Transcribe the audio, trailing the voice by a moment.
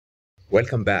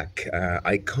Welcome back.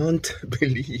 I can't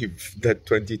believe that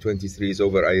 2023 is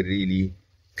over. I really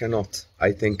cannot.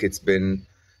 I think it's been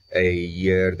a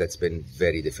year that's been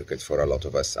very difficult for a lot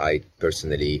of us. I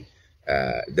personally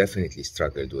definitely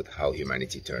struggled with how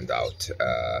humanity turned out,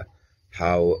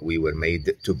 how we were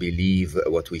made to believe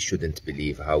what we shouldn't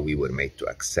believe, how we were made to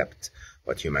accept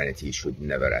what humanity should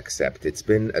never accept. It's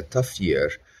been a tough year,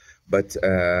 but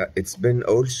it's been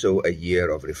also a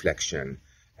year of reflection.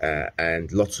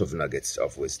 And lots of nuggets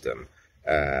of wisdom.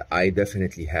 I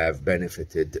definitely have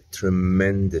benefited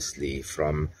tremendously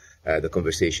from the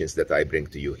conversations that I bring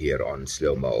to you here on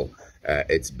Slo Mo.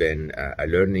 It's been a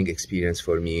learning experience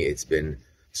for me. It's been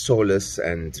solace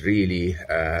and really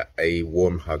a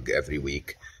warm hug every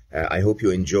week. I hope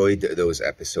you enjoyed those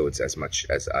episodes as much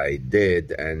as I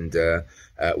did. And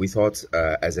we thought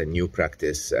as a new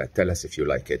practice, tell us if you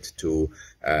like it, to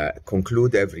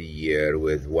conclude every year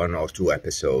with 1 or 2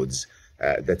 episodes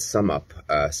that sum up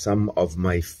some of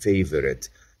my favorite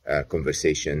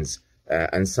conversations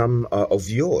and some of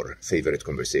your favorite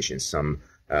conversations, some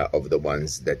of the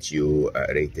ones that you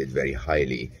rated very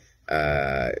highly,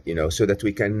 so that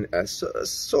we can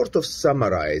sort of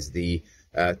summarize the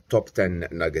top 10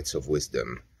 nuggets of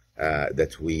wisdom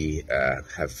that we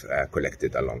have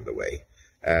collected along the way.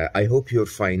 I hope you're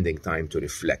finding time to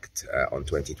reflect on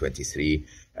 2023.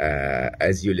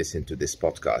 As you listen to this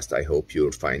podcast, I hope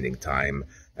you're finding time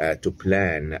to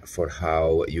plan for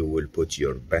how you will put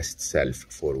your best self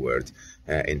forward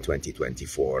in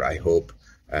 2024. I hope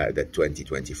that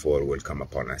 2024 will come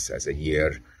upon us as a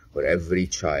year where every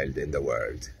child in the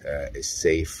world is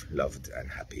safe, loved,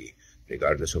 and happy,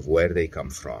 regardless of where they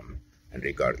come from and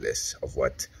regardless of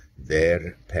what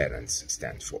their parents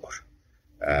stand for.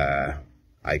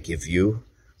 I give you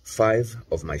 5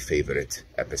 of my favorite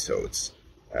episodes,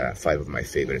 5 of my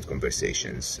favorite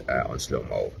conversations on Slo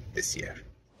Mo this year.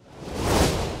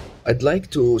 I'd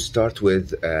like to start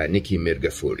with Nikki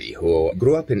Mirghafori, who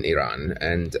grew up in Iran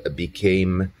and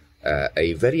became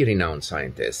a very renowned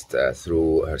scientist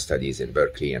through her studies in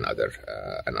Berkeley and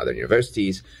other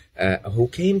universities, who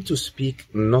came to speak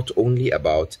not only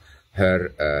about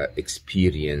her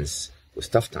experience with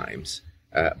tough times,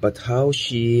 but how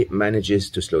she manages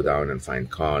to slow down and find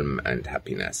calm and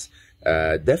happiness.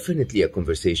 Definitely a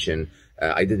conversation.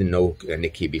 I didn't know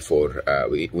Nikki before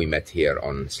we met here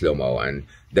on Slo Mo, and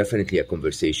definitely a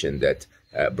conversation that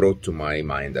brought to my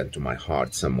mind and to my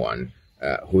heart someone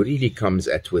who really comes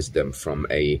at wisdom from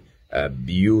a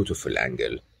beautiful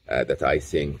angle that I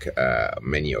think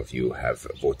many of you have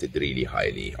voted really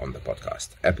highly on the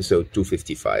podcast. Episode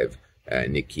 255,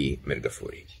 Nikki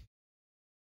Mirghafori.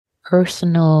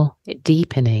 Personal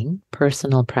deepening,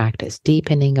 personal practice,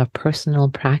 deepening of personal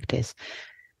practice,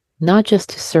 not just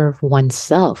to serve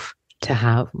oneself to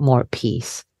have more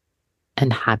peace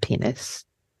and happiness,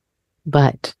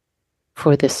 but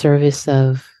for the service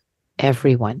of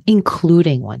everyone,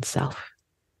 including oneself.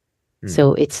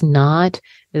 So it's not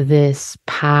this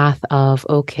path of,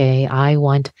 okay, I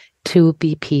want to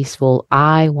be peaceful,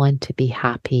 I want to be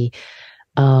happy.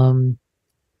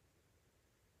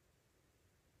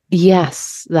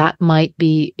 Yes, that might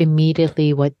be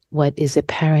immediately what is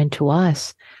apparent to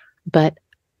us. But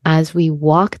as we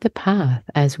walk the path,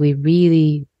 as we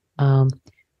really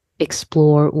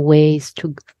explore ways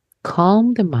to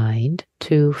calm the mind,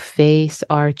 to face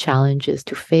our challenges,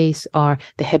 to face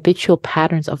the habitual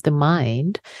patterns of the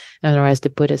mind, or as the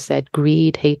Buddha said,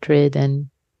 greed, hatred, and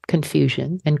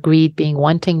confusion. And greed being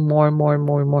wanting more, more,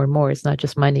 more, more, more. It's not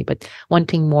just money, but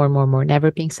wanting more, more, more,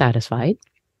 never being satisfied.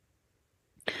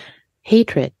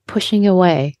 Hatred, pushing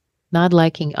away, not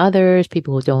liking others,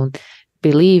 people who don't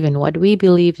believe in what we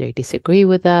believe, they disagree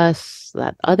with us,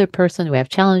 that other person we have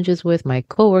challenges with, my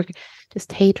coworker,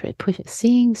 just hatred,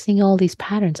 seeing all these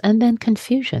patterns. And then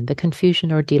confusion, the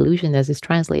confusion or delusion as it's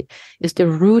translated, is the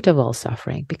root of all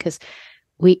suffering, because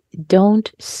we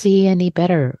don't see any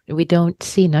better. We don't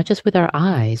see, not just with our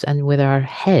eyes and with our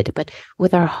head, but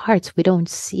with our hearts. We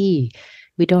don't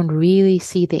really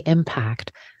see the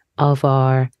impact of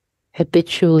our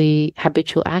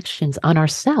habitual actions on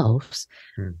ourselves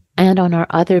and on our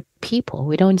other people.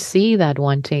 We don't see that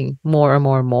wanting more and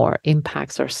more and more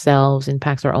impacts ourselves,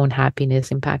 impacts our own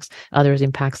happiness, impacts others,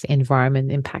 impacts the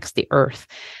environment, impacts the earth.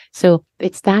 So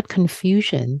it's that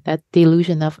confusion, that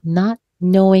delusion of not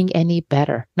knowing any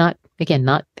better.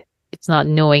 It's not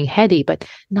knowing heady, but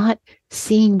not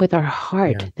seeing with our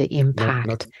heart the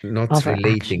impact not of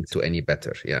relating to any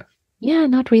better. Yeah,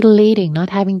 not relating, not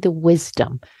having the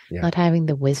wisdom,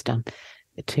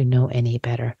 to know any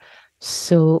better.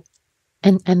 So,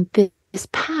 and this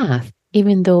path,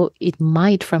 even though it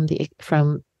might from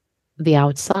the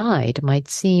outside might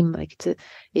seem like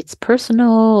it's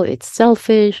personal, it's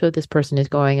selfish, or this person is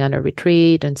going on a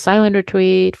retreat and silent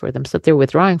retreat for themselves. They're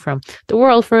withdrawing from the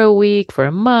world for a week, for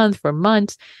a month, for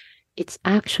months. It's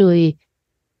actually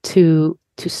to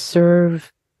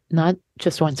serve not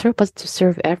just one serve, but to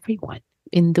serve everyone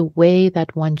in the way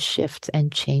that one shifts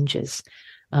and changes,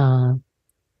 in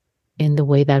the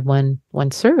way that one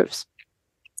serves.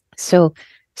 So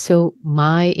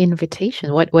my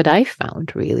invitation, what I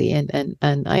found really, and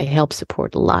I help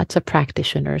support lots of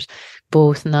practitioners,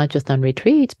 both not just on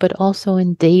retreats, but also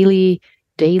in daily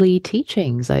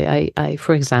teachings. I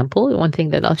for example, one thing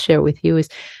that I'll share with you is,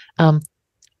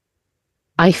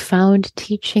 I found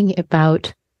teaching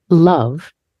about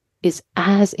love is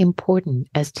as important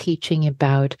as teaching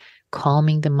about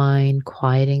calming the mind,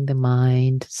 quieting the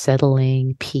mind,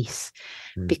 settling, peace.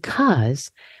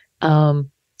 Because, and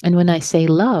when I say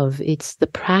love, it's the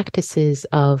practices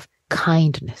of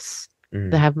kindness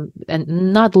that have, and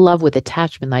not love with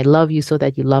attachment. I love you so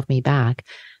that you love me back,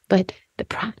 but the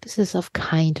practices of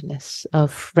kindness,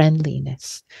 of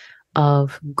friendliness,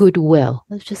 of goodwill.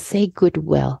 Let's just say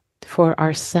goodwill for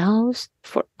ourselves,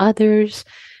 for others,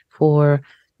 for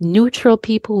neutral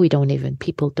people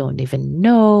people don't even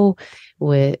know,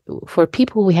 for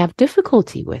people we have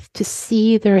difficulty with, to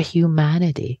see their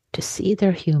humanity,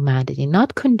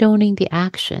 not condoning the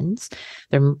actions.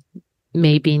 There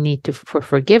may be need for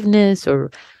forgiveness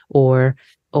or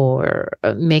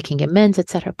making amends,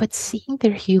 etc., but seeing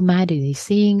their humanity,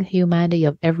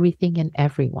 of everything and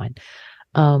everyone,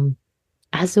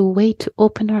 as a way to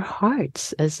open our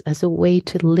hearts, as a way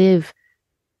to live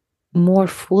more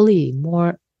fully,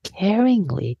 more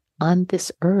caringly on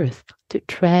this earth, to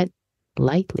tread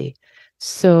lightly.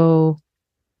 So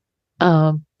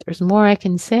there's more I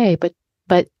can say,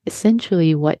 but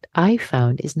essentially what I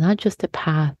found is not just the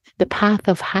path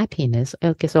of happiness.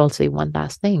 I guess I'll say one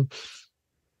last thing.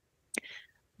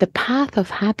 The path of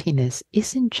happiness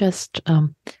isn't just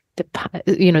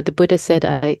the Buddha said,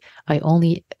 I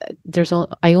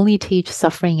only teach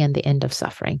suffering and the end of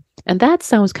suffering. And that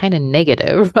sounds kind of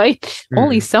negative, right?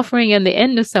 Only suffering and the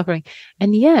end of suffering.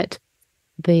 And yet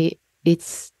the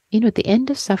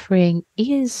end of suffering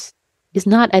is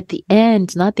not at the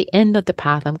end, not the end of the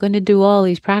path. I'm going to do all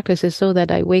these practices so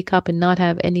that I wake up and not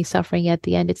have any suffering at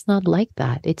the end. It's not like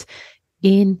that. It's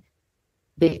in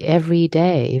the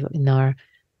everyday,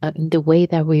 in the way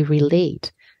that we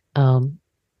relate, in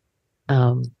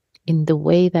the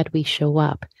way that we show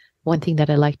up. One thing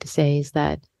that I like to say is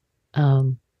that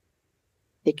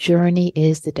the journey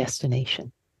is the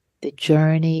destination. The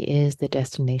journey is the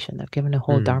destination. I've given a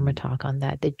whole Dharma talk on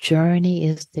that. The journey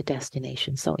is the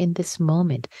destination. So in this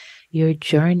moment, your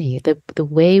journey, the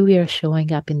way we are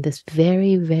showing up in this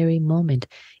very, very moment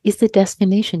is the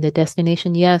destination. The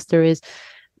destination, yes, there is,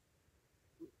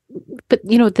 but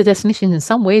the destination in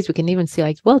some ways we can even see,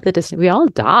 like, well, we all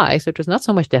die, so there's not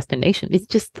so much destination. It's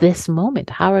just this moment.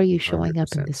 How are you showing 100%. Up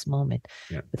in this moment?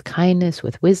 Yeah. With kindness,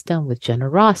 with wisdom, with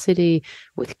generosity,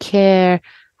 with care.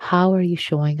 How are you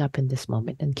showing up in this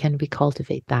moment? And can we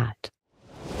cultivate that?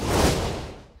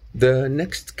 The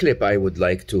next clip I would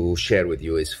like to share with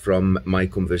you is from my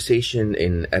conversation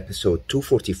in episode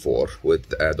 244 with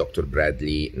Dr.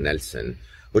 Bradley Nelson,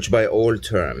 which by all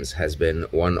terms has been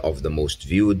one of the most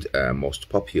viewed, most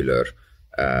popular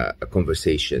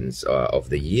conversations of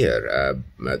the year.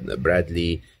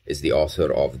 Bradley is the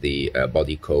author of the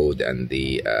Body Code and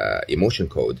the Emotion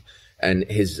Code, and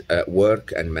his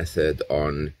work and method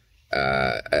on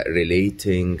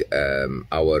relating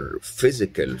our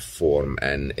physical form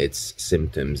and its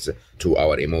symptoms to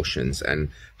our emotions, and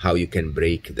how you can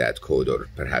break that code or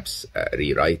perhaps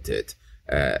rewrite it,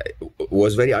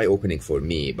 was very eye-opening for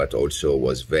me, but also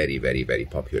was very, very, very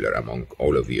popular among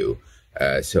all of you.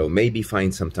 So maybe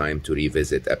find some time to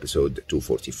revisit episode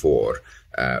 244,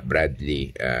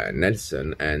 Bradley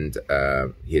Nelson, and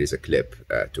here is a clip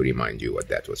to remind you what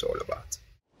that was all about.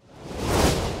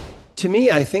 To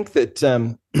me, I think that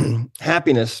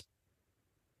happiness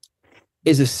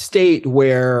is a state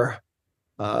where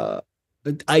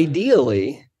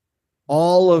ideally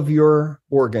all of your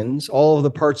organs, all of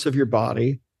the parts of your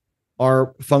body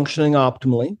are functioning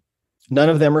optimally. None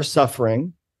of them are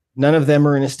suffering. None of them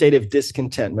are in a state of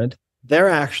discontentment. They're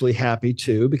actually happy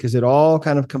too, because it all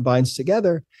kind of combines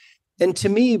together. And to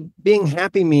me, being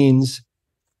happy means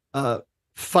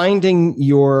finding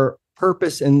your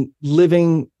purpose and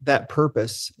living that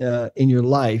purpose in your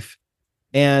life,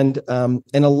 and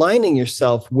aligning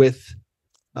yourself with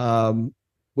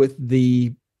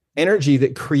the energy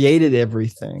that created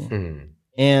everything,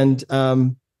 and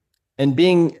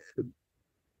being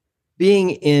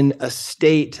in a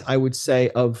state, I would say,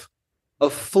 of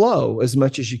of flow as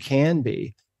much as you can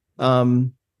be.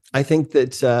 I think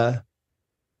that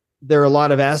there are a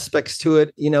lot of aspects to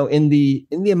it. You know, in the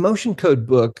Emotion Code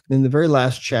book, in the very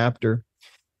last chapter,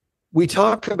 we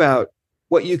talk about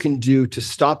what you can do to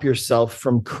stop yourself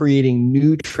from creating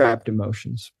new trapped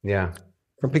emotions. Yeah.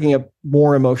 From picking up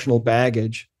more emotional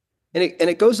baggage. And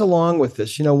it goes along with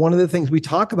this. You know, one of the things we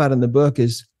talk about in the book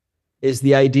is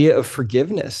the idea of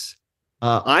forgiveness.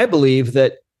 I believe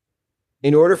that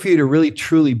in order for you to really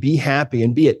truly be happy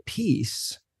and be at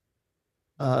peace,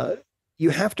 you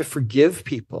have to forgive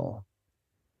people.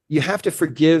 You have to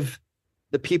forgive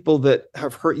the people that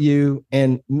have hurt you.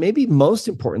 And maybe most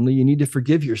importantly, you need to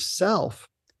forgive yourself.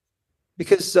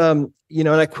 Because, you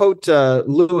know, and I quote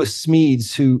Lewis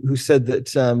Smedes, who said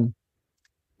that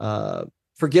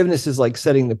forgiveness is like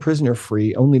setting the prisoner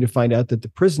free, only to find out that the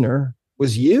prisoner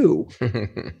was you.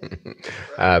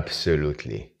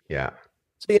 Absolutely. Yeah.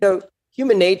 So, you know,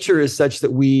 human nature is such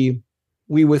that we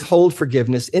withhold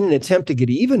forgiveness in an attempt to get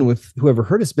even with whoever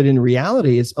hurt us. But in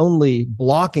reality, it's only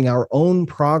blocking our own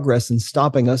progress and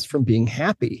stopping us from being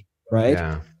happy, right?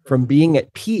 Yeah. From being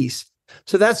at peace.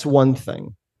 So that's one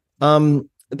thing.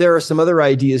 There are some other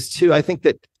ideas too. I think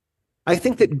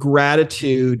that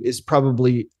gratitude is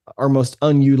probably our most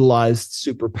unutilized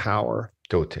superpower.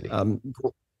 Totally.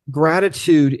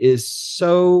 Gratitude is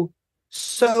so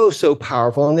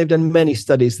powerful. And they've done many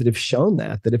studies that have shown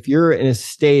that if you're in a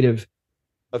state of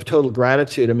total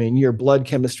gratitude, I mean, your blood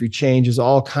chemistry changes,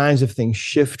 all kinds of things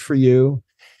shift for you.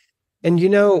 And, you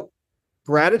know,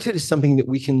 gratitude is something that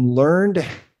we can learn to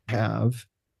have.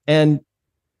 And,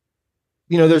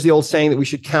 you know, there's the old saying that we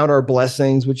should count our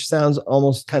blessings, which sounds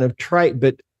almost kind of trite,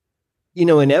 but, you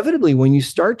know, inevitably, when you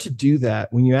start to do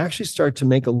that, when you actually start to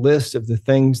make a list of the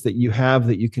things that you have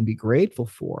that you can be grateful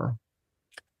for,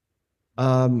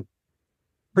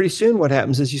 pretty soon what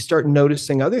happens is you start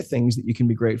noticing other things that you can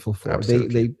be grateful for.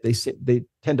 Absolutely. They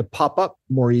tend to pop up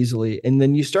more easily. And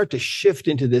then you start to shift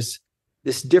into this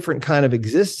different kind of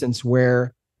existence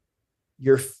where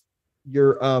you're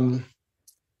on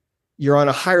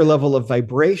a higher level of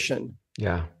vibration.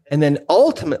 Yeah. And then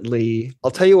ultimately,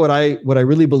 I'll tell you what I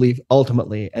really believe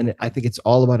ultimately, and I think it's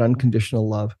all about unconditional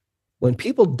love. When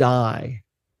people die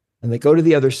and they go to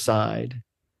the other side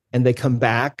and they come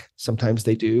back, sometimes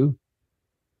they do.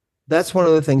 That's one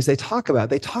of the things they talk about.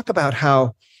 They talk about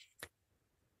how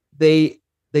they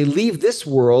leave this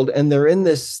world and they're in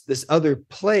this other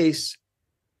place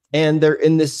and they're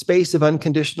in this space of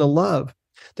unconditional love.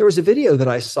 There was a video that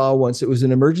I saw once. It was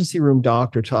an emergency room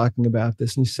doctor talking about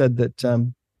this. And he said that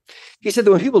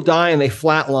when people die and they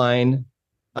flatline,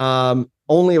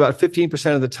 only about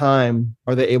 15% of the time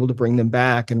are they able to bring them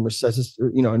back and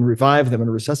and revive them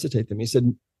and resuscitate them. He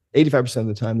said 85% of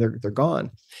the time they're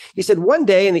gone. He said one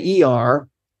day in the ER,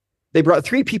 they brought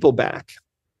 3 people back.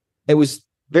 It was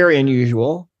very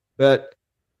unusual, but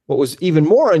what was even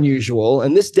more unusual,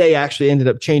 and this day actually ended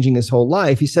up changing his whole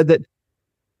life, he said that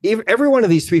every one of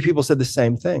these 3 people said the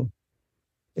same thing.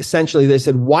 Essentially, they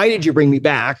said, "Why did you bring me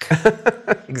back?"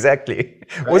 Exactly.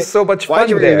 Right? It was so much fun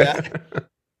there.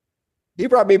 You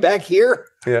brought me back here.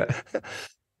 Yeah.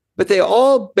 But they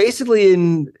all basically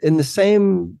in the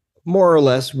same more or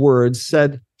less words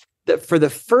said that for the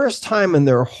first time in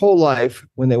their whole life,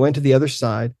 when they went to the other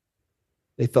side,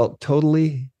 they felt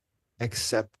totally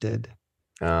accepted.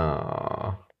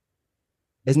 Oh.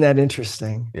 Isn't that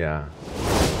interesting? Yeah.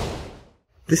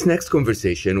 This next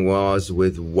conversation was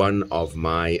with one of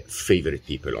my favorite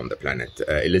people on the planet.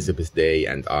 Elizabeth Day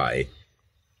and I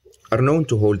are known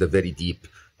to hold a very deep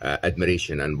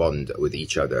admiration and bond with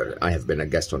each other. I have been a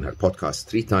guest on her podcast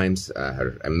 3 times,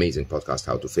 her amazing podcast,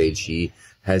 How to Fail. She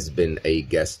has been a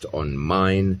guest on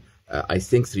mine, I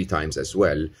think 3 times as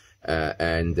well.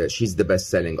 And she's the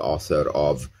best-selling author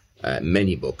of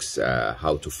many books,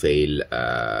 How to Fail,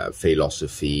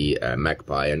 Failosophy,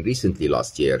 Magpie, and recently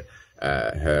last year,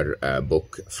 her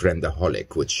book,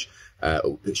 Friendaholic, which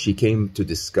she came to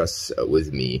discuss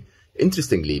with me,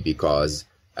 interestingly, because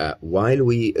while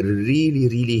we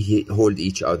really hold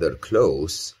each other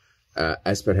close,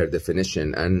 as per her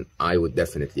definition, and I would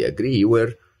definitely agree,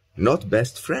 we're not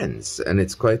best friends. And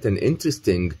it's quite an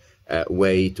interesting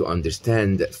way to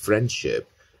understand friendship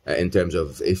in terms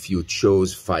of if you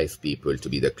chose 5 people to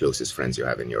be the closest friends you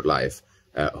have in your life,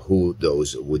 who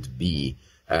those would be.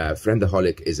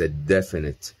 Friendaholic is a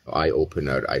definite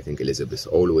eye-opener. I think Elizabeth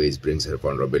always brings her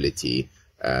vulnerability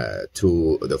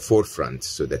to the forefront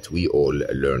so that we all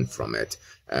learn from it.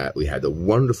 We had a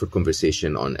wonderful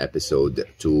conversation on episode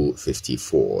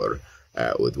 254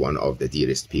 with one of the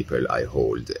dearest people I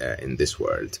hold in this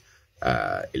world,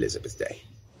 Elizabeth Day.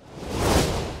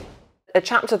 a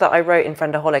chapter that I wrote in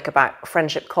Friendaholic about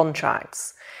friendship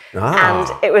contracts. Ah.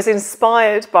 And it was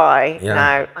inspired by,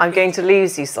 now I'm going to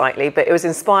lose you slightly, but it was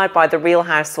inspired by the Real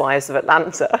Housewives of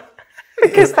Atlanta.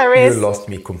 Because there is... You lost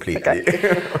me completely.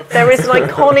 Okay. There is an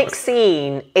iconic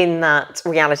scene in that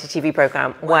reality TV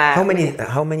program where...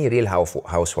 How many Real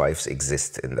Housewives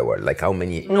exist in the world? Like how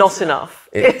many? Not enough.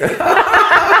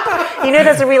 You know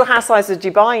there's a Real Housewives of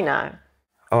Dubai now.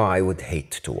 Oh, I would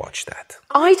hate to watch that.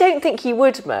 I don't think you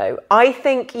would, Mo. I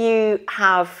think you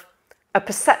have a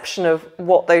perception of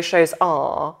what those shows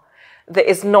are that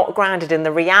is not grounded in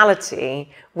the reality,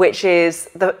 which is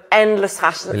the endless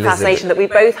fascination that we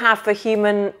both have for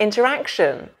human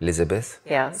interaction. Elizabeth?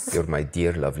 Yes? You're my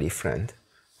dear, lovely friend.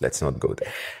 Let's not go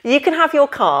there. You can have your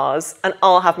cars and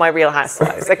I'll have my Real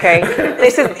Housewives, okay?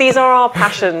 These are our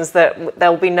passions that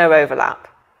there will be no overlap.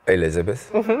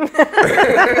 Elizabeth?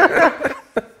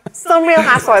 Some Real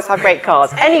Housewives have great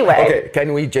cars. Anyway. Okay,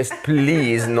 can we just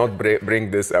please not bring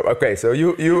this up? Okay, so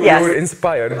you were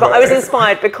inspired. But I was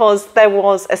inspired because there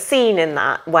was a scene in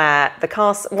that where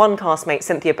one castmate,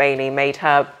 Cynthia Bailey, made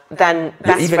her then best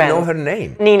friend. You even know her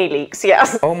name? Nene Leakes,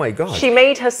 yes. Oh my God. She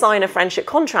made her sign a friendship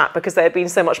contract because there had been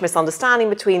so much misunderstanding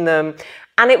between them.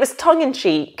 And it was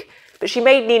tongue-in-cheek. But she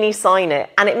made Nene sign it,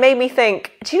 and it made me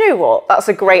think, do you know what? That's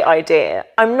a great idea.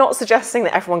 I'm not suggesting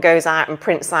that everyone goes out and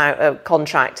prints out a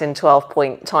contract in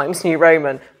 12-point Times New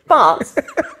Roman, but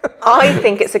I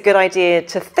think it's a good idea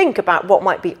to think about what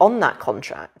might be on that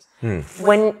contract. And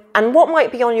what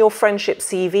might be on your friendship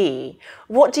CV.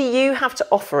 What do you have to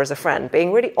offer as a friend?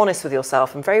 Being really honest with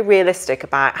yourself and very realistic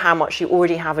about how much you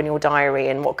already have in your diary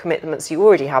and what commitments you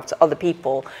already have to other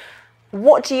people.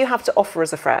 What do you have to offer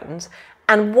as a friend?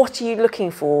 And what are you looking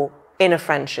for in a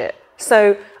friendship?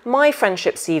 So my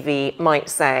friendship CV might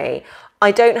say,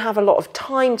 I don't have a lot of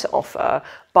time to offer,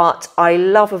 but I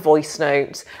love a voice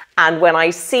note. And when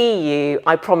I see you,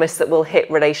 I promise that we'll hit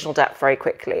relational depth very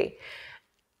quickly.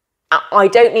 I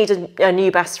don't need a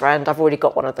new best friend. I've already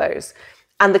got one of those.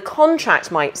 And the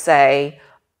contract might say,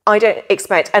 I don't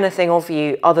expect anything of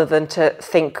you other than to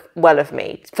think well of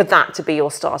me, for that to be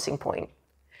your starting point.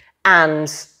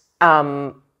 And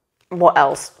what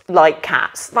else? Like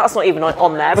cats. That's not even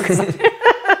on there because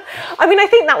I mean, I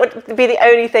think that would be the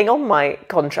only thing on my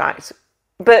contract.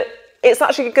 But it's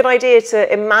actually a good idea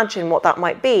to imagine what that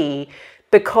might be,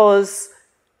 because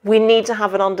we need to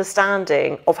have an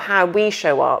understanding of how we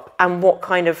show up and what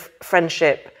kind of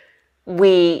friendship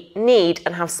we need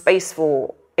and have space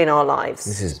for in our lives.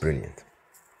 This is brilliant.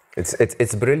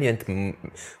 It's brilliant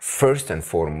first and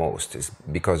foremost is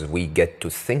because we get to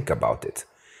think about it.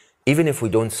 Even if we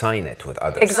don't sign it with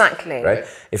others. Exactly. Right?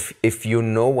 If you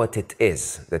know what it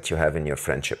is that you have in your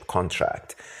friendship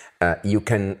contract, you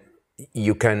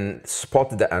can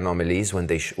spot the anomalies when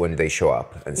they show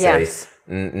up and say,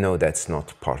 no, that's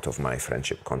not part of my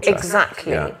friendship contract.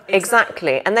 Exactly. Yeah.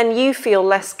 Exactly. And then you feel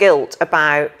less guilt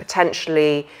about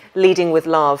potentially leading with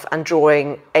love and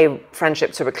drawing a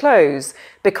friendship to a close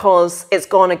because it's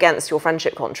gone against your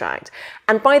friendship contract.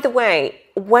 And by the way,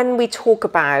 when we talk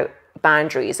about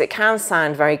boundaries, it can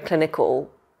sound very clinical,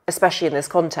 especially in this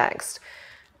context.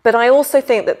 But I also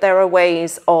think that there are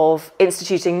ways of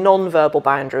instituting non-verbal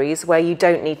boundaries where you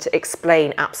don't need to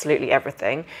explain absolutely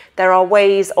everything. There are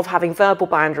ways of having verbal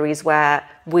boundaries where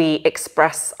we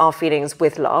express our feelings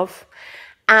with love.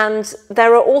 And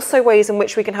there are also ways in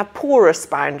which we can have porous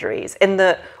boundaries in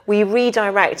that we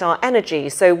redirect our energy.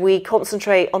 So we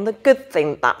concentrate on the good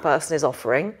thing that person is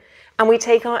offering and we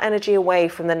take our energy away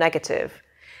from the negative.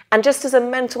 And just as a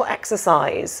mental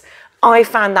exercise, I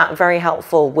found that very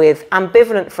helpful with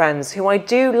ambivalent friends who I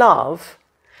do love,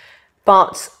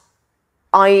 but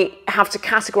I have to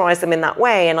categorize them in that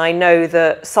way. And I know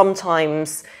that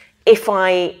sometimes if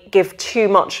I give too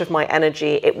much of my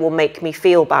energy, it will make me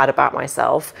feel bad about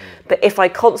myself. But if I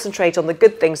concentrate on the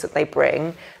good things that they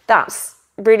bring, that's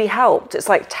really helped. It's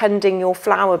like tending your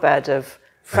flower bed of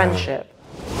friendship.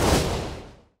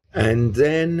 And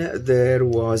then there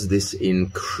was this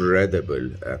incredible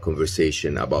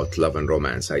conversation about love and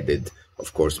romance. I did,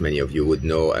 of course, many of you would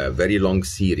know, a very long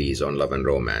series on love and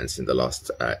romance in the last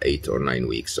 8 or 9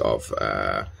 weeks of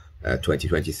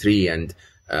 2023. And,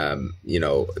 you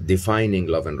know, defining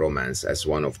love and romance as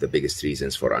one of the biggest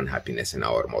reasons for unhappiness in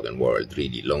our modern world,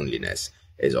 really loneliness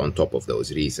is on top of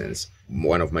those reasons.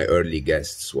 One of my early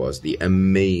guests was the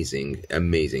amazing,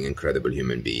 incredible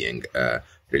human being,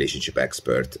 relationship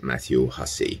expert Matthew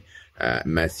Hussey.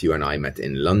 Matthew and I met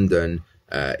in London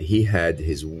He had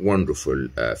his wonderful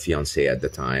fiancée at the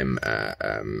time,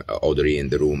 Audrey, in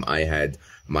the room. I had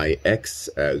my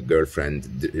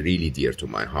ex-girlfriend, really dear to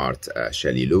my heart,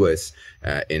 Shelley Lewis,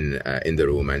 in the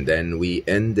room. And then we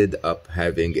ended up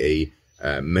having a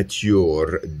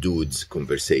mature dudes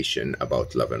conversation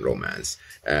about love and romance.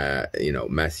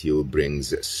 Matthew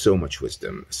brings so much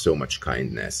wisdom, so much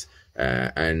kindness,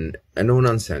 and a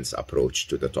no-nonsense approach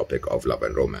to the topic of love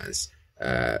and romance.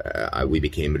 We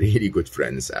became really good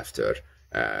friends after.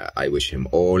 I wish him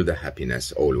all the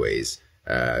happiness always.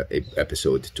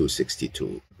 Episode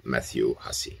 262, Matthew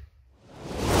Hussey.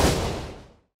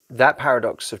 That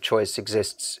paradox of choice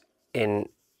exists in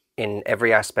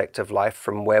every aspect of life,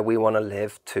 from where we want to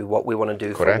live to what we want to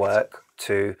do Correct. for work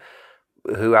to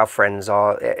who our friends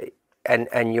are.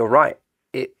 And you're right.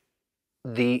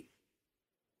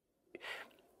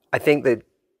 I think that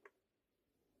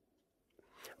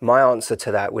my answer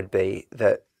to that would be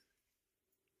that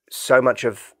so much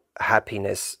of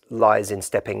happiness lies in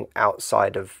stepping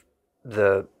outside of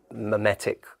the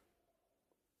mimetic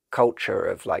culture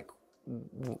of like,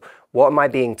 what am I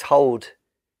being told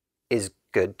is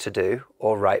good to do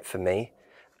or right for me,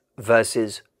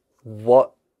 versus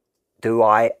what do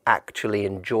I actually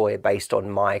enjoy based on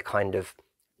my kind of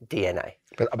DNA.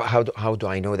 But how do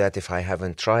I know that if I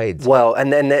haven't tried? Well,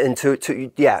 and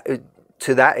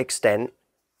to that extent,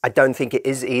 I don't think it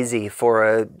is easy for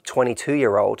a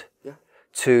 22-year-old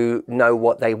to know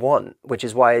what they want, which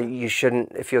is why you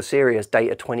shouldn't, if you're serious,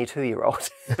 date a 22-year-old.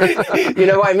 You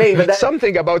know what I mean? But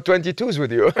something about 22s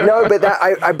with you. No, but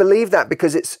I believe that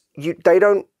because they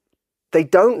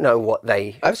don't know what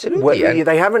they absolutely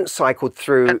they haven't cycled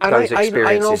through those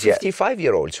experiences yet. I know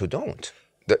 55-year-olds who don't.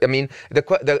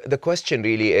 The question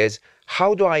really is,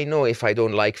 how do I know if I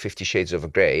don't like 50 Shades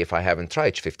of Grey if I haven't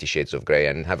tried 50 Shades of Grey?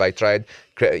 And have I tried,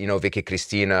 Vicky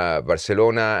Cristina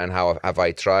Barcelona? And how have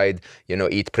I tried,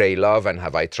 Eat, Pray, Love? And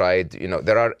have I tried,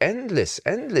 there are endless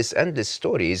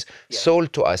stories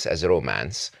sold to us as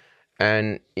romance.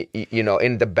 And,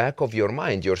 in the back of your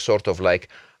mind, you're sort of like,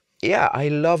 yeah, I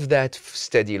love that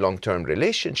steady long-term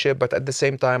relationship, but at the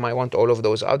same time, I want all of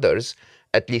those others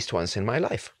at least once in my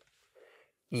life.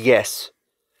 Yes,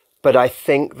 but I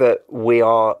think that we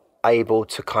are able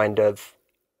to kind of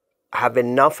have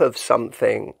enough of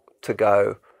something to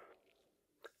go,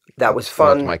 that was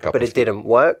fun, but it didn't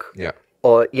work. Yeah.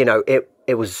 Or,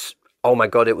 it was, oh my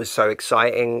God, it was so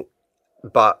exciting,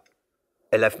 but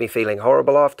it left me feeling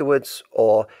horrible afterwards,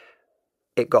 or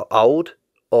it got old,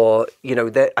 or,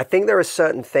 I think there are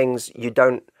certain things we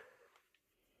don't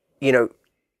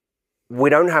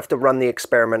have to run the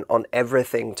experiment on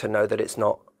everything to know that it's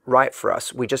not right for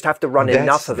us. We just have to run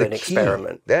enough of an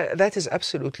experiment. That is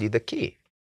absolutely the key.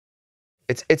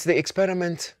 It's the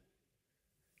experiment,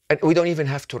 and we don't even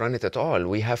have to run it at all.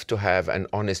 We have to have an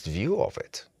honest view of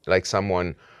it, like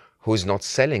someone who's not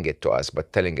selling it to us,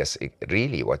 but telling us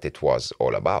really what it was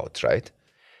all about, right?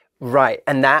 Right,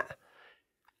 and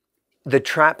the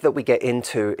trap that we get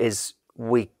into is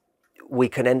we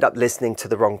can end up listening to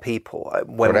the wrong people.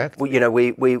 Correct.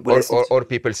 Or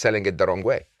people selling it the wrong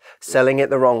way. Selling it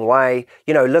the wrong way.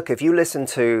 Look, if you listen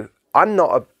to, I'm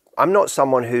not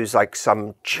someone who's like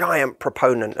some giant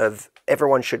proponent of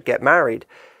everyone should get married,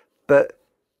 but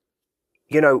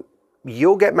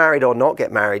you'll get married or not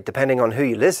get married depending on who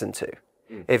you listen to.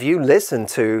 If you listen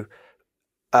to,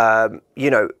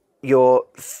 your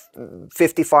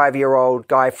 55-year-old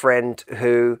guy friend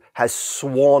who has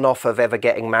sworn off of ever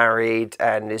getting married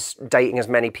and is dating as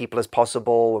many people as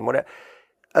possible and whatever,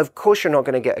 of course you're not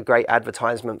going to get a great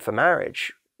advertisement for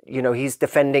marriage. He's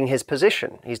defending his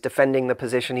position. He's defending the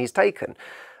position he's taken.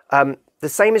 The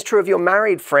same is true of your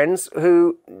married friends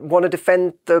who want to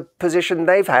defend the position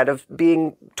they've had of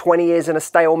being 20 years in a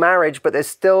stale marriage, but they're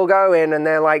still going, and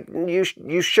they're like,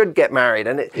 you should get married.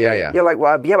 And you're like,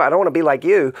 well, yeah, but I don't want to be like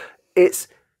you. It's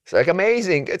like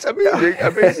amazing. It's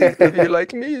amazing to be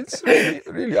like me. It's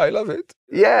really, I love it.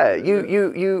 Yeah,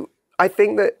 I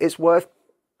think that it's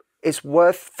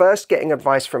worth first getting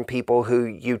advice from people who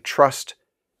you trust.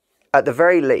 At the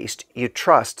very least, you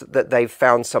trust that they've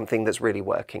found something that's really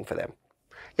working for them.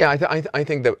 Yeah, I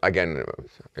think that, again,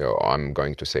 I'm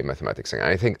going to say mathematics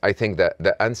again. I think that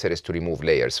the answer is to remove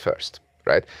layers first,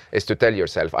 right? Is to tell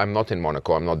yourself, I'm not in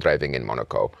Monaco, I'm not driving in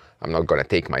Monaco, I'm not going to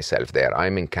take myself there.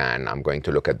 I'm in Cannes, I'm going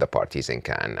to look at the parties in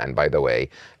Cannes. And by the way,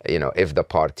 if the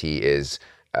party is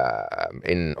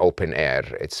in open air,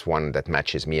 it's one that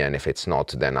matches me, and if it's not,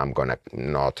 then I'm gonna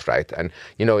not, right? And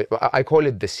I call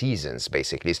it the seasons,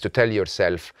 basically, is to tell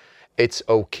yourself it's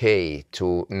okay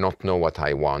to not know what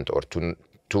I want, or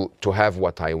to have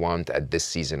what I want at this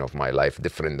season of my life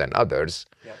different than others.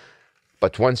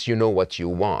 But once you know what you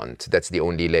want, that's the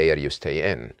only layer you stay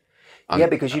in. Yeah,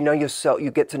 because you know yourself,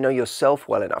 you get to know yourself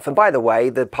well enough. And by the way,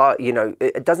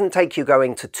 it doesn't take you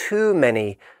going to too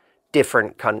many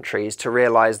different countries to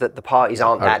realize that the parties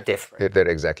aren't that different. They're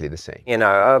exactly the same. You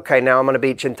know, okay, now I'm on a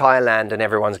beach in Thailand and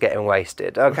everyone's getting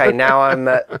wasted. Okay, now I'm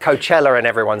at Coachella and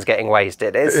everyone's getting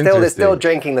wasted. They're still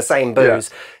drinking the same booze.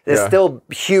 They're still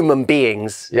human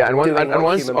beings. Yeah, and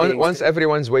once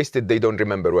everyone's wasted, they don't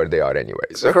remember where they are anyway.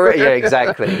 So. Correct. Yeah,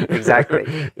 exactly.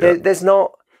 There's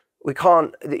not. We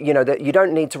can't, you know, that you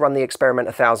don't need to run the experiment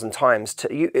 1,000 times.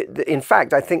 In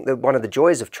fact, I think that one of the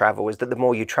joys of travel is that the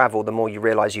more you travel, the more you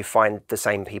realize you find the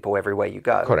same people everywhere you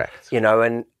go. Correct. You know,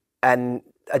 and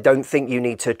I don't think you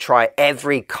need to try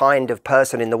every kind of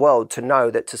person in the world to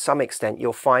know that to some extent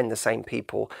you'll find the same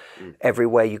people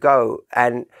everywhere you go.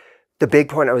 And the big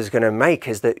point I was going to make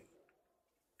is that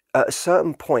at a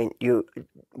certain point,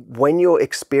 when you're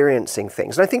experiencing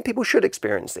things, and I think people should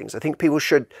experience things, I think people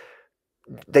should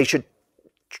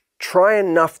try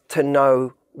enough to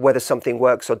know whether something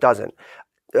works or doesn't.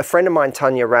 A friend of mine,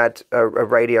 Tanya Rad, a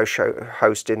radio show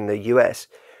host in the US,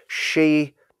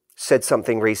 she said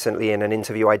something recently in an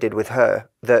interview I did with her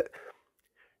that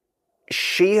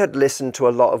she had listened to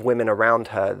a lot of women around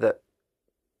her that,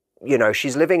 you know,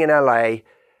 she's living in LA,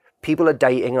 people are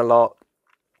dating a lot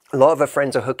of her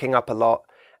friends are hooking up a lot,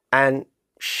 and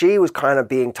she was kind of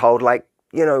being told, like,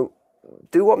 you know,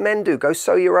 do what men do. Go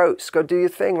sow your oats. Go do your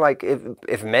thing. Like,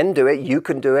 if men do it, you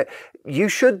can do it. You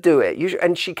should do it.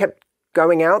 And she kept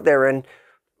going out there and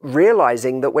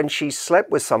realizing that when she slept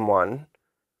with someone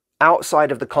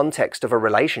outside of the context of a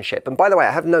relationship, and by the way,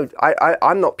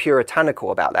 I'm not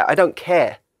puritanical about that. I don't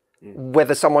care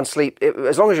whether someone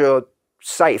as long as you're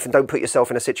safe and don't put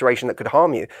yourself in a situation that could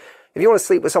harm you. If you want to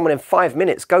sleep with someone in 5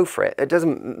 minutes, go for it. I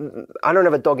don't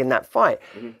have a dog in that fight.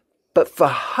 But for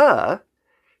her,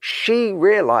 she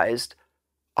realized,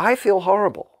 I feel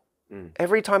horrible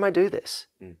every time I do this.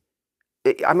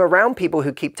 I'm around people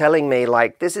who keep telling me,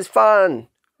 like, this is fun.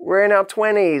 We're in our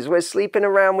 20s. We're sleeping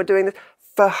around. We're doing this.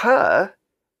 For her,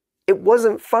 it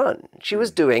wasn't fun. She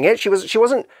was doing it. She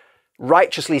wasn't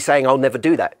righteously saying, I'll never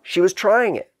do that. She was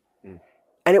trying it.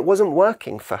 And it wasn't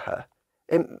working for her.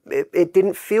 It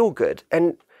didn't feel good.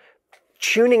 And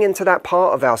tuning into that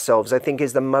part of ourselves, I think,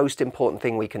 is the most important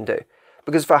thing we can do.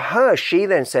 Because for her, she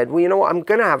then said, well, you know what, I'm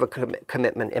going to have a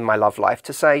commitment in my love life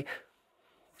to say,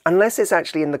 unless it's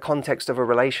actually in the context of a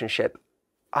relationship,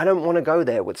 I don't want to go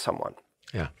there with someone.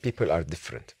 Yeah, people are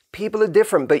different. People are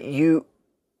different, but you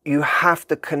have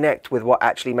to connect with what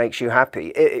actually makes you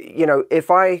happy. You know,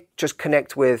 if I just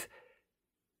connect with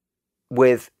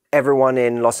everyone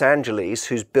in Los Angeles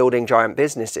who's building giant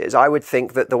businesses, I would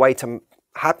think that the way to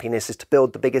happiness is to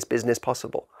build the biggest business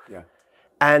possible. Yeah.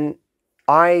 And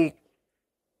I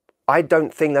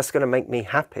don't think that's going to make me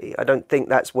happy. I don't think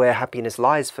that's where happiness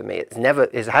lies for me.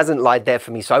 It hasn't lied there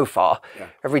for me so far. Yeah.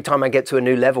 Every time I get to a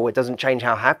new level, it doesn't change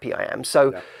how happy I am.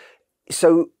 So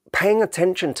paying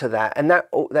attention to that, and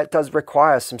that does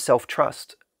require some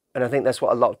self-trust. And I think that's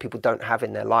what a lot of people don't have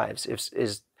in their lives,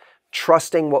 is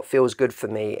trusting what feels good for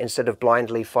me instead of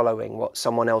blindly following what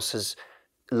someone else has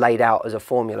laid out as a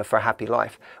formula for a happy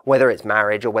life, whether it's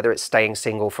marriage or whether it's staying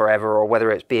single forever or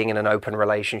whether it's being in an open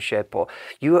relationship, or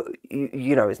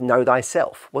you know, it's know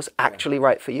thyself, what's actually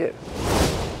right for you.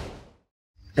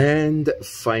 And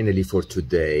finally for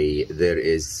today, there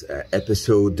is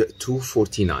episode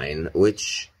 249,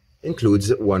 which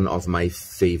includes one of my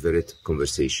favorite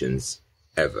conversations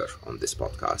ever on this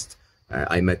podcast.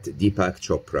 I met Deepak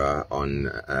Chopra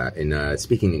in a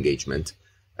speaking engagement.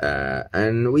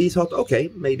 And we thought, okay,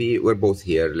 maybe we're both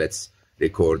here. Let's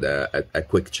record a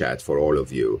quick chat for all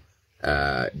of you.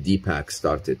 Deepak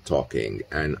started talking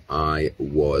and I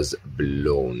was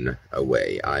blown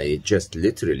away. I just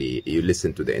literally, you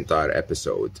listen to the entire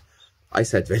episode. I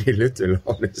said very little,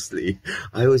 honestly.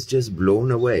 I was just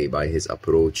blown away by his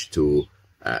approach to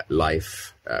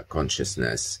life,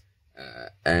 consciousness,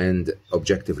 and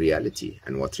objective reality,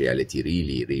 and what reality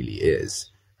really, really is.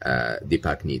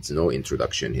 Deepak needs no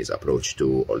introduction. His approach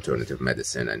to alternative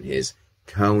medicine and his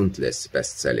countless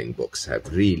best-selling books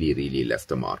have really, really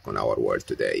left a mark on our world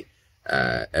today.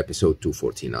 Episode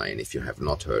 249, if you have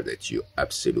not heard it, you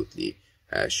absolutely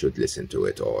should listen to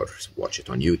it or watch it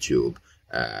on YouTube.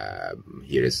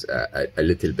 Here is a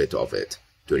little bit of it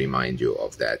to remind you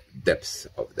of that depth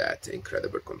of that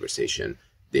incredible conversation.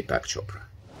 Deepak Chopra.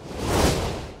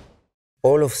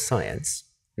 All of science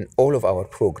and all of our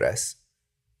progress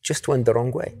just went the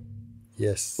wrong way.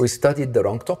 Yes. We studied the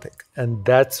wrong topic. And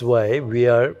that's why we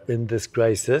are in this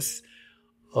crisis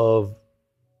of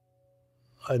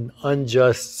an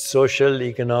unjust social,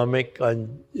 economic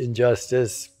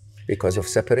injustice. Because of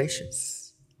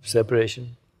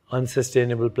Separation,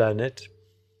 unsustainable planet,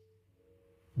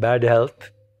 bad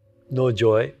health, no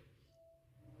joy,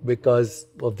 because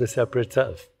of the separate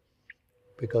self.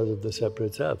 Because of the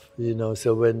separate self. You know,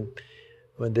 so when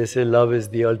they say love is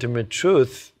the ultimate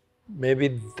truth,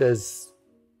 maybe there's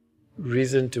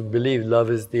reason to believe love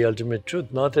is the ultimate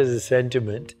truth, not as a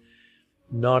sentiment,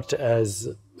 not as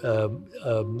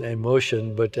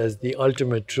emotion, but as the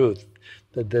ultimate truth,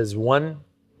 that there's one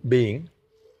being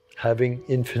having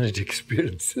infinite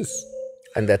experiences.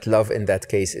 And that love in that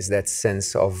case is that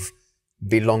sense of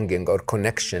belonging or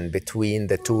connection between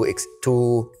the two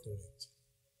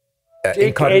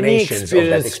incarnations of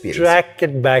that experience. Track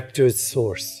it back to its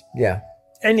source. Yeah.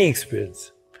 Any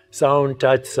experience. Sound,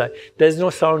 touch, sight. There's no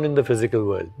sound in the physical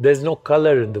world. There's no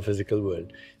color in the physical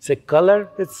world. Say color,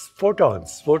 it's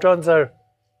photons. Photons are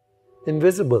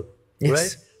invisible, yes.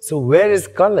 right? So where is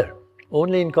color?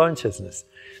 Only in consciousness.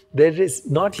 There is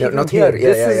not even not here.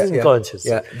 This is in consciousness.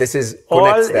 Yeah, this is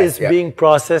all is being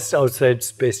processed outside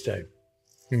space-time.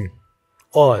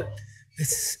 All.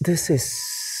 This is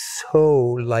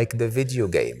so like the video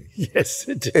game. Yes,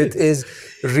 it is. It is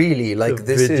really like the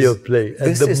this video is play. And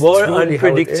this the is more truly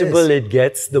unpredictable it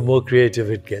gets, the more creative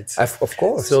it gets. Of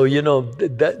course. So, you know,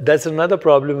 that's another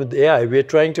problem with AI. We're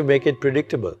trying to make it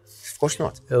predictable. Of course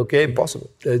not. Okay. Impossible.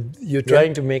 You're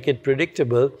trying to make it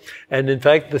predictable. And in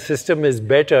fact, the system is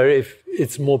better if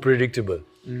it's more predictable,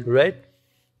 right?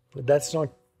 But that's not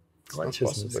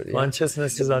consciousness. Not possible,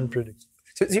 Consciousness is unpredictable.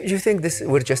 So do you think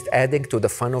we're just adding to the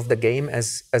fun of the game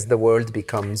as the world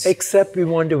becomes... Except we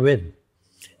want to win.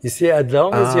 You see, as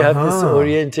long as you have this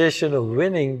orientation of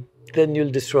winning, then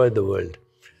you'll destroy the world.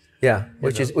 Yeah,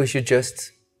 we should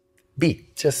just be.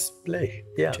 Just play.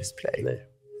 Yeah. Just play.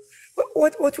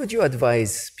 What would you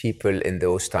advise people in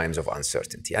those times of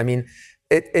uncertainty? I mean,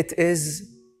 it is...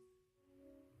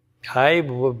 I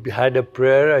had a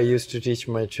prayer I used to teach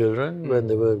my children when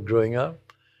they were growing up.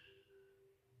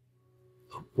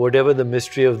 Whatever the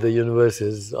mystery of the universe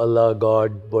is, Allah,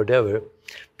 God, whatever,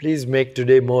 please make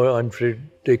today more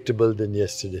unpredictable than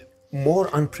yesterday. More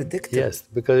unpredictable? Yes,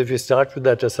 because if you start with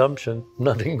that assumption,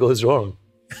 nothing goes wrong.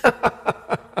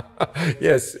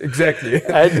 Yes, exactly.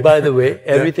 And by the way,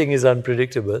 everything is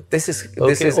unpredictable. This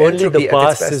is only the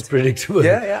past is predictable.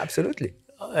 Yeah, absolutely.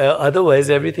 Otherwise,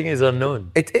 everything is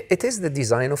unknown. It is the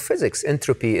design of physics.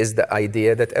 Entropy is the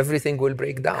idea that everything will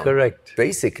break down. Correct.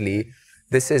 Basically,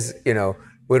 this is,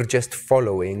 we're just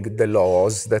following the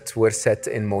laws that were set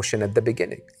in motion at the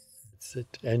beginning. That's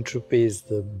it. Entropy is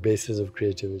the basis of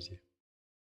creativity.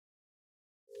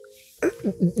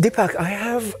 Deepak, I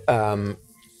have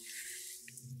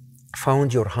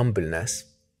found your humbleness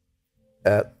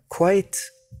quite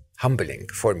humbling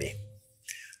for me.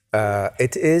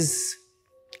 It is...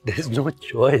 There's no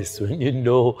choice when you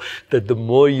know that the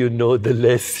more you know, the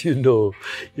less you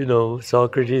know.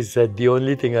 Socrates said, the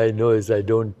only thing I know is I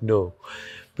don't know.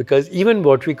 Because even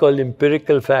what we call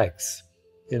empirical facts,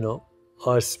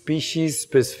 are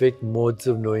species-specific modes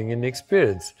of knowing and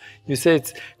experience. You say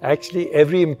it's actually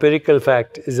every empirical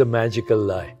fact is a magical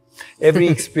lie. Every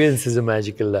experience is a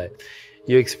magical lie.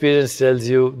 Your experience tells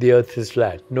you the earth is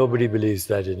flat. Nobody believes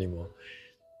that anymore.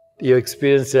 Your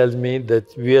experience tells me that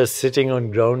we are sitting on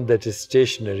ground that is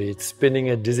stationary. It's spinning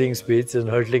at dizzying speeds and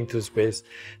hurtling through space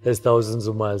as thousands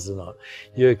of miles an hour.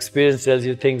 Your experience tells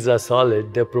you things are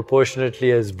solid. They're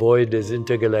proportionately as void as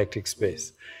intergalactic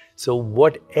space. So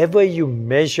whatever you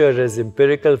measure as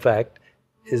empirical fact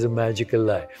is a magical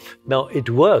lie. Now, it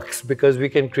works because we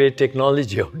can create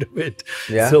technology out of it.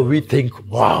 Yeah. So we think,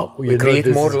 wow. We create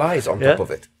more lies on top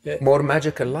of it. Yeah. More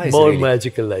magical lies. More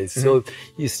magical lies. Mm-hmm. So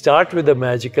you start with a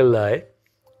magical lie.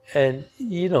 And,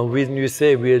 when you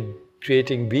say we're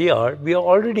creating VR, we are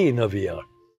already in a VR.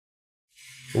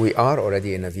 We are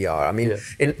already in a VR. I mean,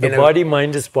 the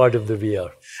body-mind is part of the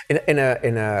VR.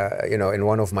 In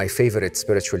one of my favorite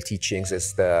spiritual teachings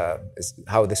is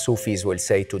how the Sufis will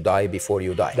say to die before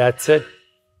you die. That's it.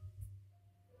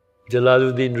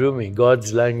 Jalaluddin Rumi,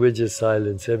 God's language is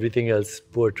silence, everything else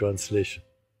poor translation.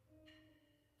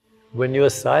 When you are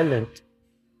silent,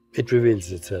 it reveals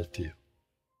itself to you.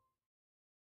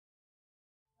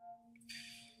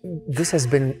 This has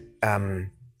been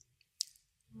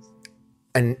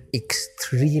an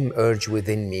extreme urge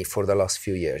within me for the last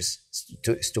few years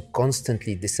to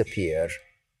constantly disappear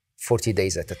 40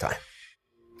 days at a time.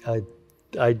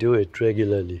 I do it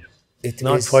regularly.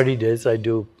 Not 40 days, I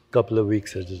do a couple of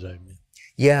weeks at a time.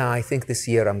 Yeah, I think this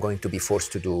year I'm going to be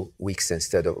forced to do weeks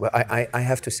instead of... I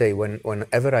have to say,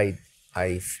 whenever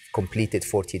I've completed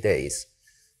 40 days,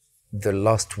 the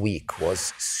last week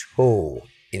was so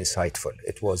insightful.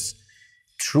 It was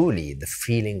truly the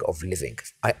feeling of living.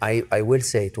 I will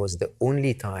say it was the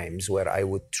only times where I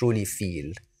would truly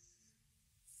feel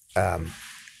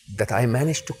that I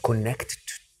managed to connect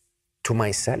to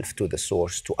myself, to the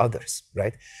source, to others,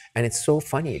 right? And it's so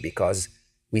funny because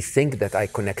we think that I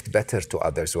connect better to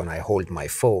others when I hold my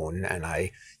phone and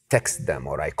I text them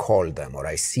or I call them or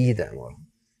I see them.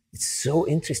 It's so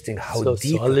interesting how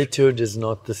deep... solitude is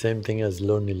not the same thing as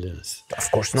loneliness. Of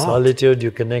course not. Solitude,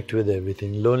 you connect with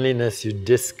everything. Loneliness, you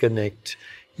disconnect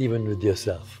even with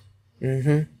yourself.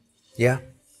 Yeah.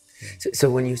 So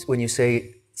when you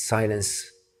say silence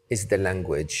is the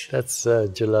language... That's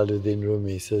Jalaluddin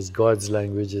Rumi says, God's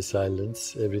language is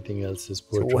silence, everything else is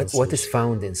poor translation. What is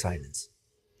found in silence?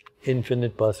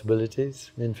 Infinite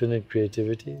possibilities, infinite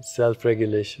creativity,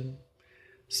 self-regulation,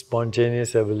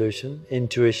 spontaneous evolution,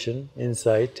 intuition,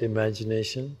 insight,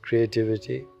 imagination,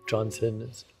 creativity,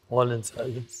 transcendence, all in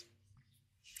silence.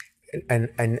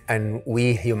 And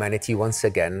we, humanity, once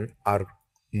again, are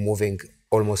moving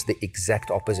almost the exact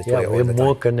opposite way all the time. We're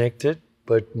more connected,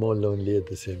 but more lonely at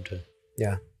the same time.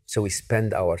 Yeah, so we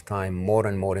spend our time more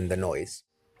and more in the noise.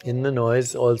 In the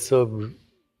noise, also,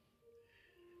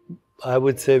 I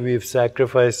would say we've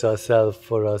sacrificed ourselves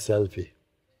for our selfie.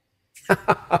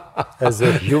 As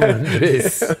a human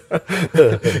race.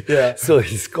 So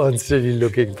he's constantly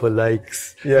looking for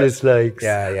likes, dislikes,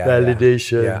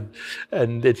 validation,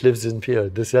 and it lives in fear.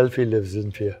 The selfie lives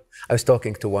in fear. I was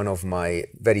talking to one of my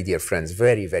very dear friends,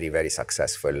 very, very, very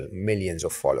successful, millions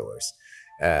of followers.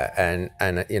 And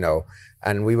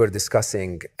we were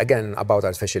discussing, again, about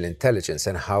artificial intelligence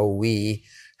and how we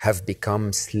have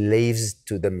become slaves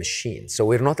to the machine. So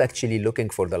we're not actually looking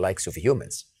for the likes of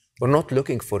humans. We're not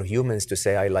looking for humans to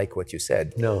say, I like what you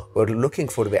said. No. We're looking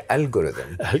for the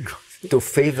algorithm to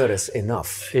favor us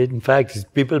enough. In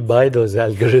fact, people buy those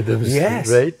algorithms,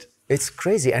 right? It's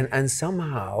crazy. And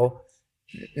somehow,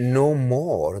 no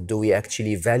more do we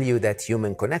actually value that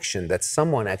human connection, that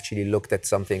someone actually looked at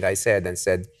something I said and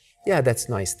said, yeah, that's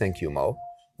nice, thank you, Mo.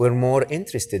 We're more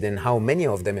interested in how many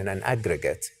of them in an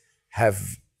aggregate have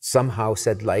somehow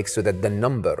said like so that the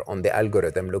number on the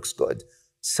algorithm looks good.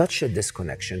 Such a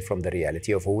disconnection from the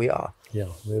reality of who we are. Yeah,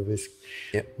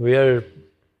 we are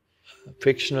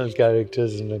fictional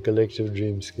characters in a collective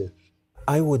dreamscape.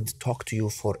 I would talk to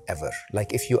you forever.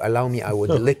 Like if you allow me, I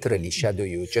would literally shadow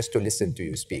you just to listen to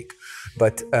you speak.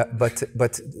 But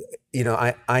you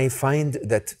know, I find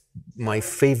that my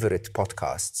favorite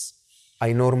podcasts,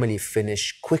 I normally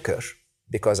finish quicker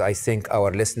because I think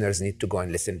our listeners need to go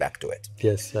and listen back to it.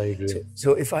 Yes, I agree.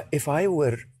 So if I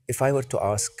were to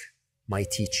ask my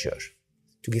teacher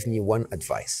to give me one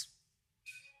advice.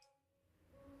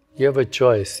 You have a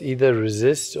choice, either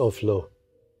resist or flow.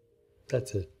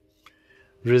 That's it.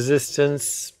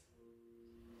 Resistance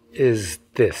is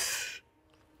this,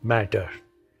 matter.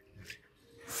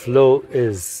 Flow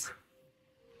is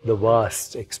the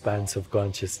vast expanse of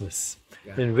consciousness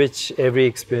in which every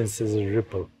experience is a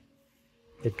ripple.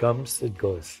 It comes, it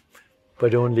goes,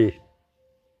 but only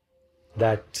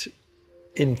that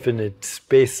infinite,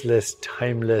 spaceless,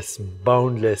 timeless,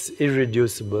 boundless,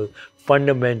 irreducible,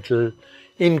 fundamental,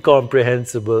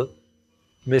 incomprehensible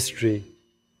mystery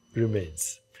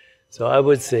remains. So I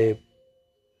would say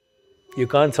you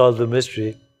can't solve the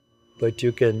mystery, but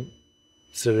you can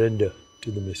surrender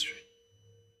to the mystery.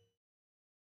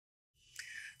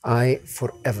 I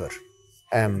forever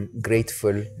am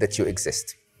grateful that you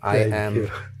exist. I am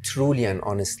truly and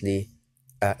honestly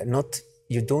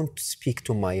you don't speak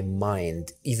to my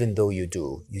mind, even though you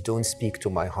do. You don't speak to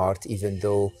my heart, even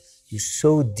though you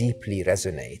so deeply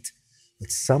resonate.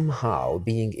 But somehow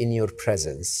being in your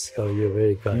presence you're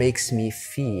very kind. Makes me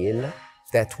feel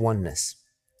that oneness.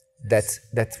 That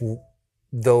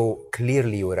though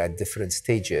clearly we're at different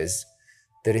stages,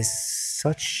 there is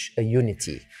such a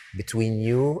unity between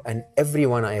you and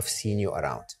everyone I have seen you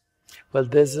around. Well,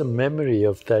 there's a memory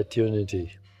of that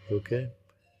unity, okay?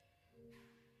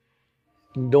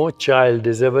 No child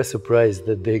is ever surprised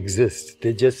that they exist.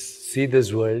 They just see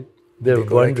this world, they're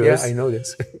wondrous. Like, I know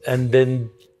this. And then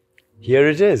here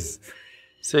it is.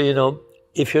 So, you know,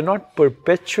 if you're not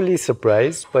perpetually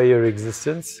surprised by your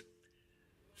existence,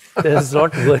 then it's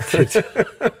not worth it.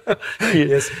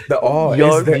 Yes, the awe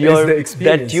is the experience.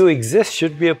 That you exist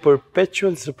should be a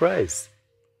perpetual surprise.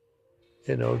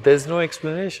 You know, there's no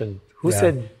explanation. Who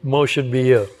said Mo should be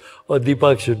here or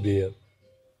Deepak should be here?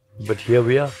 But here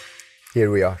we are. Here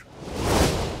we are.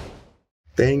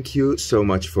 Thank you so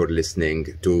much for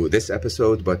listening to this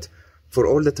episode, but for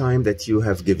all the time that you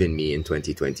have given me in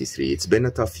 2023. It's been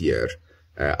a tough year.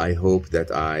 I hope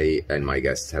that I and my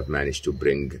guests have managed to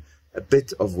bring a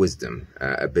bit of wisdom,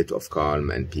 a bit of calm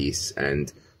and peace,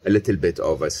 and a little bit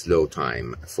of a slow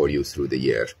time for you through the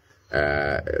year.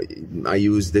 I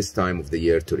use this time of the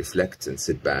year to reflect and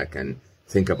sit back and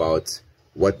think about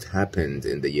what happened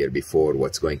in the year before,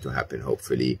 what's going to happen,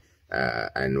 hopefully,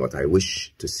 and what I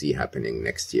wish to see happening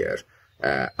next year.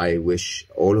 I wish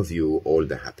all of you all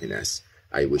the happiness.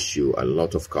 I wish you a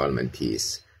lot of calm and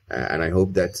peace. And I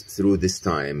hope that through this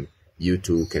time, you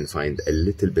too can find a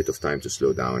little bit of time to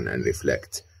slow down and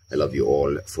reflect. I love you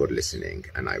all for listening,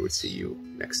 and I will see you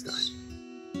next time.